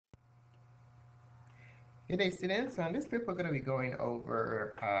Good day, students. On this clip, we're going to be going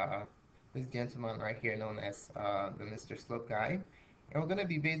over this gentleman right here known as the Mr. Slope guy. And we're going to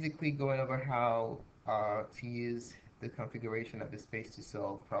be basically going over how to use the configuration of the space to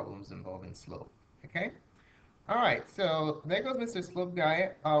solve problems involving slope. Okay? All right, so there goes Mr. Slope guy.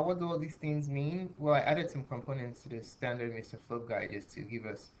 What do all these things mean? Well, I added some components to the standard Mr. Slope guy just to give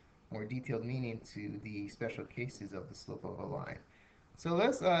us more detailed meaning to the special cases of the slope of a line. So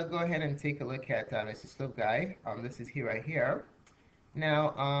let's go ahead and take a look at Mr. Slope guy. This is here right here. Now,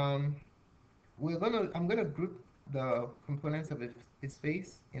 I'm gonna group the components of its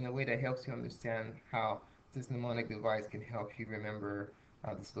space in a way that helps you understand how this mnemonic device can help you remember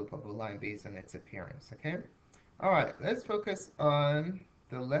the slope of a line based on its appearance. Okay. All right. Let's focus on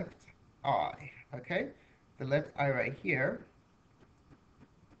the left eye. Okay. The left eye right here.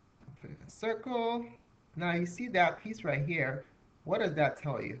 Put it in a circle. Now you see that piece right here. What does that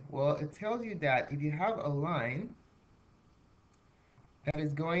tell you? Well, it tells you that if you have a line that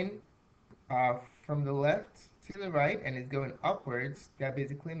is going uh, from the left to the right and is going upwards, that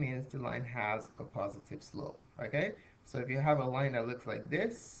basically means the line has a positive slope. Okay? So if you have a line that looks like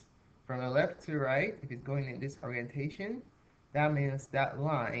this, from the left to right, if it's going in this orientation, that means that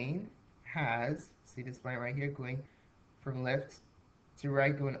line has, see this line right here going from left to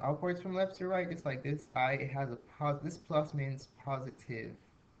right, going upwards from left to right, just like this I, it has this plus means positive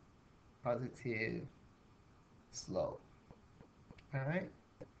slope. All right,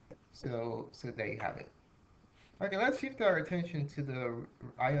 so there you have it. Okay, let's shift our attention to the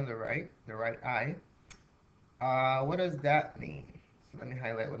eye on the right eye. What does that mean? So let me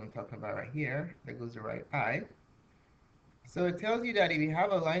highlight what I'm talking about right here. There goes the right eye. So it tells you that if you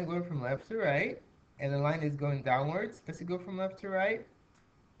have a line going from left to right and the line is going downwards as you go from left to right,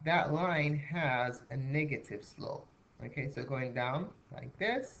 that line has a negative slope. Okay, so going down like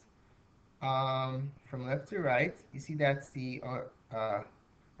this, from left to right, you see that's the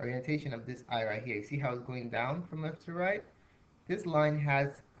orientation of this eye right here. You see how it's going down from left to right? This line has,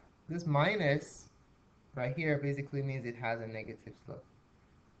 this minus right here basically means it has a negative slope.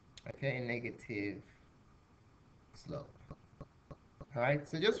 Okay, a negative slope. All right,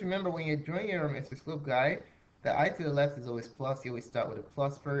 so just remember when you're drawing your Mr. Slope guy, the eye to the left is always plus. You always start with a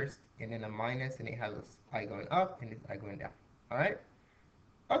plus first, and then a minus, and it has this eye going up and this eye going down. All right?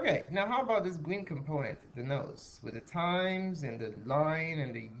 Okay, now how about this green component, the nose, with the times and the line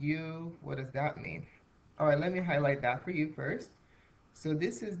and the U? What does that mean? All right, let me highlight that for you first. So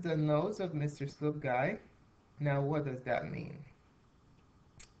this is the nose of Mr. Slope guy. Now what does that mean?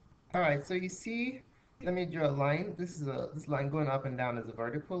 All right, so you see, let me draw a line. This line going up and down is a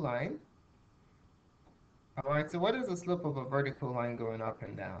vertical line. All right, so what is the slope of a vertical line going up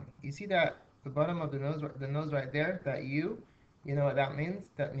and down? You see that the bottom of the nose right there, that U, you know what that means?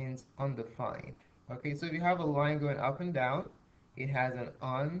 That means undefined. Okay, so if you have a line going up and down, it has an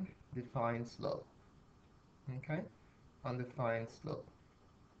undefined slope. Okay, undefined slope.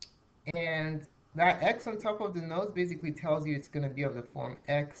 And that x on top of the nose basically tells you it's going to be of the form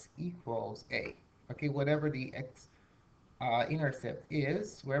x equals a. Okay, whatever the x intercept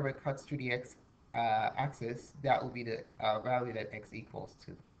is, wherever it cuts through the x axis, that will be the value that x equals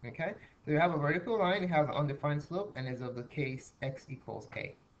to. Okay, so you have a vertical line, it has an undefined slope, and is of the case x equals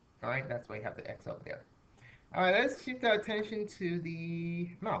a. All right, that's why you have the x up there. All right, let's shift our attention to the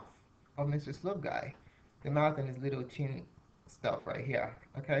mouth of Mr. Slope guy. The mouth and his little chin stuff right here.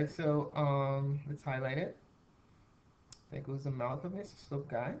 Okay, so let's highlight it. There goes the mouth of Mr. Slope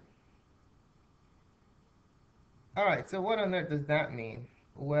guy. All right, so what on earth does that mean?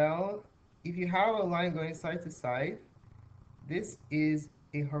 Well, if you have a line going side to side, this is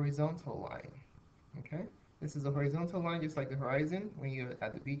a horizontal line, okay? This is a horizontal line just like the horizon when you're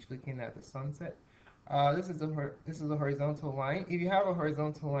at the beach looking at the sunset. This is a horizontal line. If you have a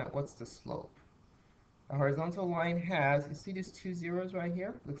horizontal line, what's the slope? A horizontal line has, you see these two zeros right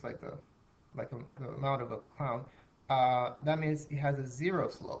here? Looks like the amount of a clown. That means it has a zero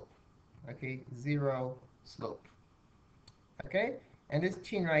slope, okay? Zero slope. Okay? And this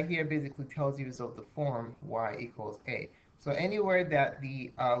chin right here basically tells you is of the form y equals a. So anywhere that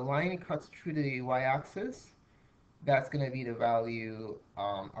the line cuts through the y-axis, that's going to be the value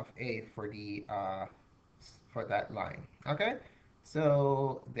of a for that line. Okay?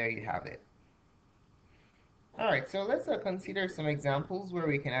 So there you have it. All right, so let's consider some examples where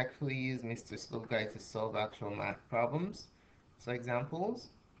we can actually use Mr. Slope Guy to solve actual math problems. So examples.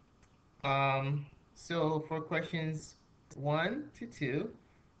 Um, so for questions 1 to 2,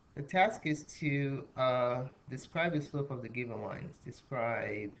 the task is to describe the slope of the given lines.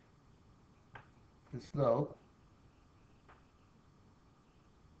 Describe the slope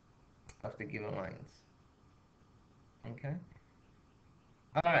of the given lines. Okay.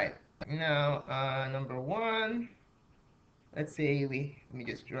 All right. Now, number one, let's say let me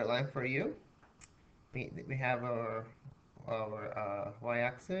just draw a line for you. We have our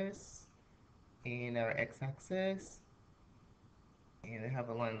y-axis and our x-axis, and we have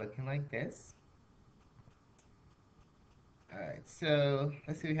a line looking like this. All right, so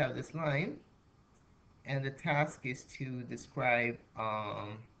let's say we have this line, and the task is to describe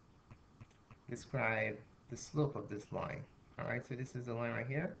the slope of this line. All right, so this is the line right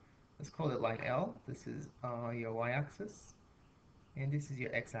here. Let's call it line L. This is your y-axis, and this is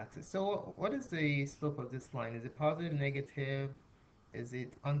your x-axis. So what is the slope of this line? Is it positive, negative? Is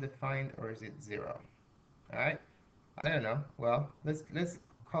it undefined, or is it 0? All right, I don't know. Well, let's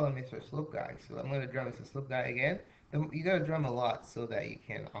call him Mr. Slope Guy. So I'm going to draw Mr. Slope Guy again. You got to draw him a lot so that you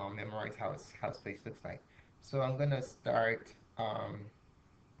can memorize how space looks like. So I'm going to start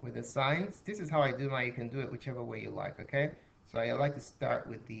with the signs. This is how I do mine. You can do it whichever way you like, okay? So I like to start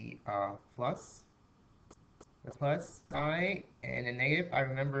with the plus I, and the negative. I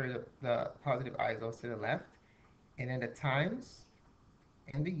remember the positive I is also to the left, and then the times,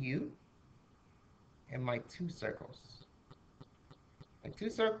 and the U, and my two circles. My two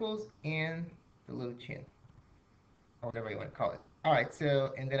circles and the little chin, or whatever you want to call it. All right,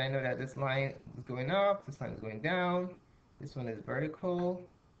 so, and then I know that this line is going up, this line is going down, this one is vertical,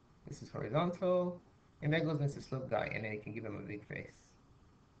 this is horizontal, and that goes into slope guy, and then you can give him a big face.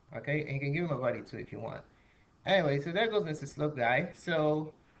 Okay, and you can give him a body too if you want. Anyway, so that goes into slope guy.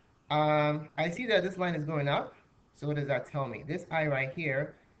 So I see that this line is going up. So what does that tell me? This I right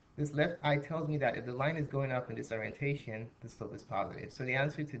here, this left I tells me that if the line is going up in this orientation, the slope is positive. So the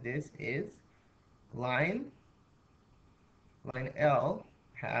answer to this is line line L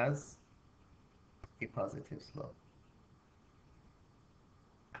has a positive slope.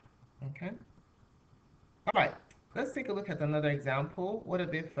 Okay. All right. Let's take a look at another example. What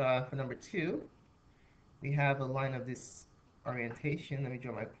if for number 2, we have a line of this orientation. Let me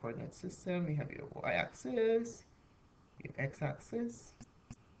draw my coordinate system. We have your y-axis, your x-axis.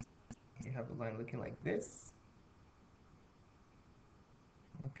 You have a line looking like this.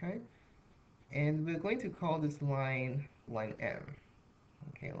 Okay. And we're going to call this line line M.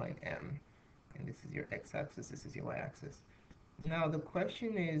 Okay, line M. And this is your x-axis, this is your y-axis. Now the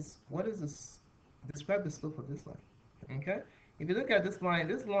question is, what is this? Describe the slope of this line. Okay? If you look at this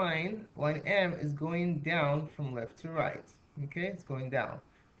line, line M is going down from left to right. Okay? It's going down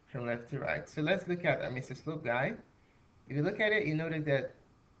from left to right. So let's look at Mr. Slope Guy. If you look at it, you notice that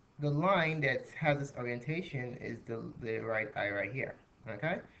the line that has this orientation is the right eye right here.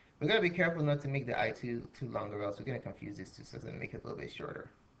 Okay? We gotta be careful not to make the eye too long, or else we're gonna confuse this too, so it's gonna make it a little bit shorter.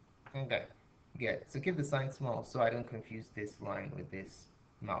 Okay, good. So keep the sign small so I don't confuse this line with this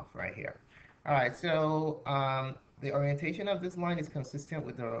mouth right here. All right, so the orientation of this line is consistent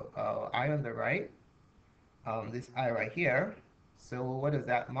with the eye on the right, this eye right here. So what does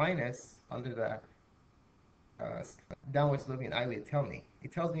that minus under the uh, downward sloping eyelid tell me?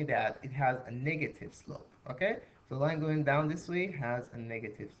 It tells me that it has a negative slope, okay? So the line going down this way has a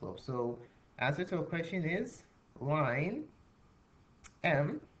negative slope. So answer to a question is line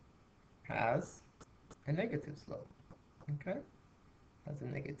M has a negative slope, okay? Has a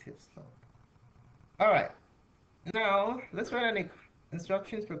negative slope. All right, now let's write any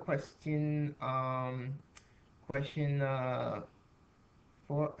instructions for question 3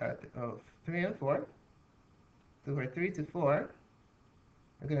 and 4. So for 3 to 4,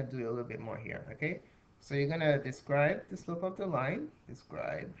 we're gonna do a little bit more here, okay? So you're gonna describe the slope of the line.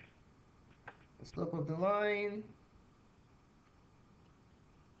 Describe the slope of the line.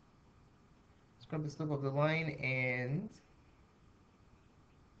 Describe the slope of the line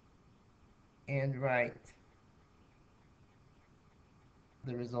and write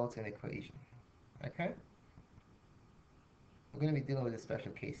the resulting equation. Okay? We're gonna be dealing with the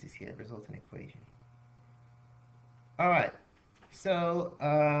special cases here, resulting equation. All right. So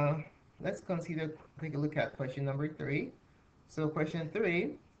let's take a look at question number 3. So question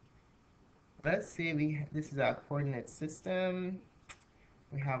 3, let's say this is our coordinate system.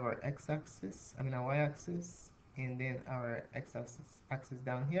 We have our x-axis, our y-axis, and then our x-axis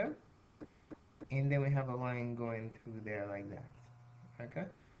down here. And then we have a line going through there like that. Okay.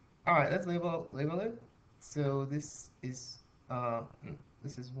 All right, let's label it. So uh,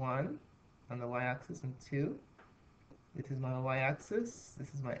 this is 1 on the y-axis and 2. This is my y-axis.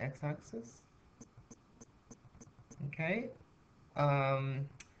 This is my x-axis. Okay.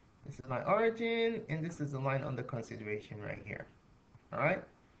 This is my origin, and this is the line under consideration right here. All right.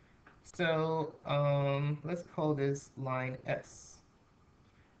 So let's call this line S.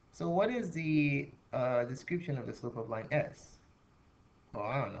 So what is the description of the slope of line S. Well,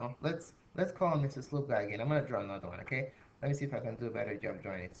 I don't know. Let's call him Mr. Slope Guy again. I'm gonna draw another one, okay? Let me see if I can do a better job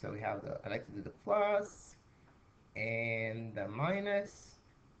drawing it. So we have I like to do the plus and the minus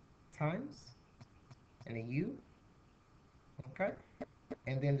times and the U, okay?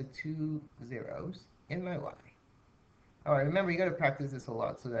 And then the two zeros in my Y. All right, remember you gotta practice this a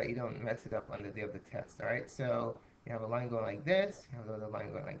lot so that you don't mess it up on the day of the test, all right? So you have a line going like this, you have another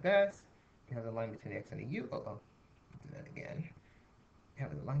line going like this, you have the line between the X and the U. Do that again. You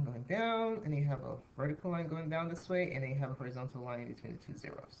have a line going down, and you have a vertical line going down this way, and then you have a horizontal line between the two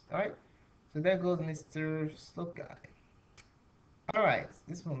zeros. All right, so there goes Mr. Slope Guy. All right,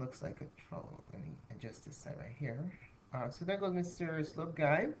 this one looks like a trouble. Let me adjust this side right here. So there goes Mr. Slope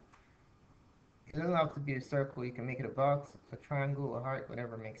Guy. It doesn't have to be a circle. You can make it a box, a triangle, a heart,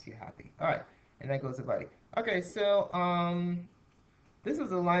 whatever makes you happy. All right, and that goes the body. Okay, so this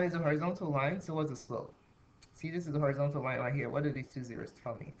is a line, is a horizontal line. So what's the slope? See, this is the horizontal line right here. What do these two zeros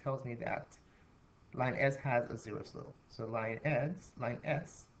tell me? It tells me that line S has a zero slope. So line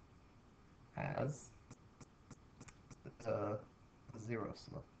S has a zero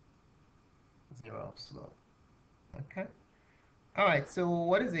slope. Zero slope. Okay. All right. So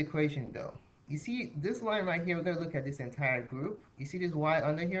what is the equation though? You see this line right here. We're gonna look at this entire group. You see this Y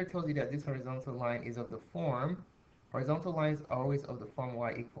under here tells you that this horizontal line is of the form. Horizontal lines are always of the form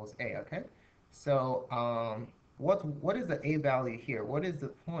Y equals A. Okay. So what is the A value here? What is the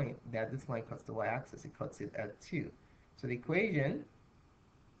point that this line cuts the Y-axis? It cuts it at 2. So the equation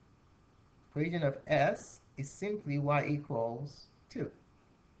of S is simply Y equals 2.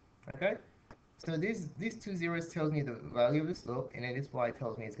 Okay? So these two zeros tells me the value of the slope, and then this Y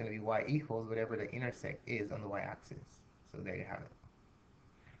tells me it's going to be Y equals whatever the intersect is on the Y-axis. So there you have it.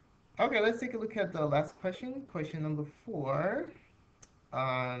 Okay, let's take a look at the last question. Question number 4.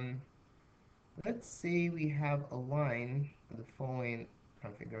 Um, Let's say we have a line with the following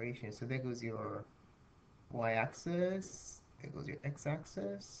configuration. So there goes your y-axis, there goes your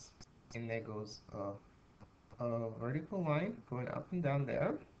x-axis, and there goes a vertical line going up and down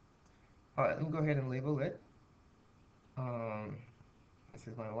there. All right, let me go ahead and label it. This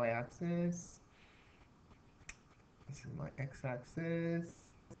is my y-axis. This is my x-axis.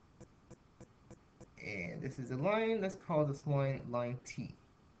 And this is a line. Let's call this line line T.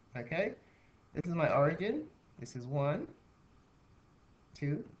 Okay? This is my origin. This is 1,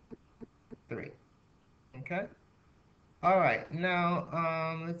 2, 3. Okay? All right, now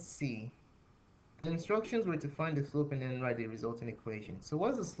let's see. The instructions were to find the slope and then write the resulting equation. So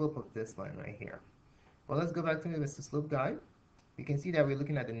what's the slope of this line right here? Well, let's go back to Mr. Slope Guy. You can see that we're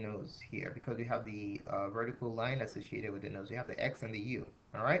looking at the nose here because we have the vertical line associated with the nose. We have the X and the U,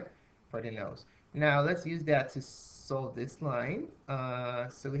 all right, for the nose. Now let's use that to solve this line.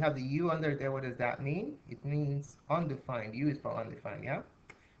 So we have the U under there. What does that mean? It means undefined. U is for undefined, yeah?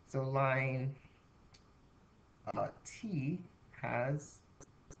 So line T has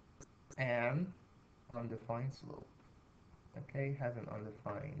an undefined slope. Okay, has an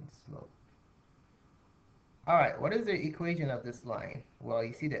undefined slope. All right, what is the equation of this line? Well,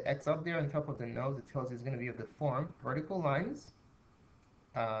 you see the x up there on top of the nose. It tells you it's going to be of the form vertical lines.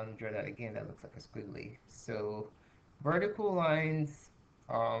 Draw that again. That looks like a squiggly. So vertical lines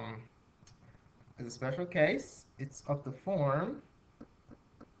is a special case. It's of the form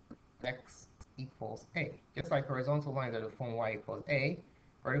x equals a. Just like horizontal lines are the form y equals a,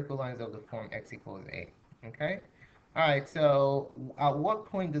 vertical lines are of the form x equals a. Okay? All right, so at what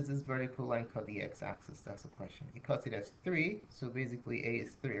point does this vertical line cut the x-axis? That's the question. It cuts it as 3, so basically a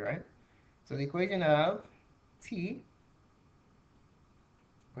is 3, right? So the equation of t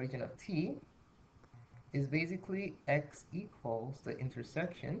is basically x equals the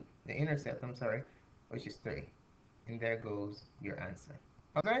intercept, I'm sorry, which is 3. And there goes your answer.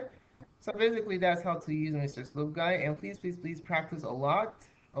 Okay? So basically that's how to use Mr. Slope Guy. And please practice a lot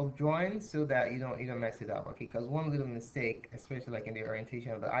of drawings so that you don't mess it up, okay? Because one little mistake, especially like in the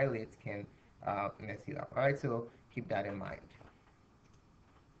orientation of the eyelids, can mess you up. All right, so keep that in mind.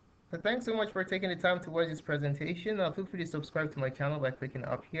 So thanks so much for taking the time to watch this presentation. Feel free to subscribe to my channel by clicking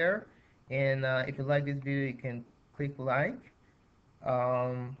up here. And if you like this video, you can click like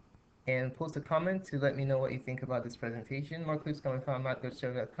and post a comment to let me know what you think about this presentation. More clips coming from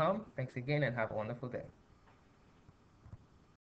Mathgotserved.com. Thanks again and have a wonderful day.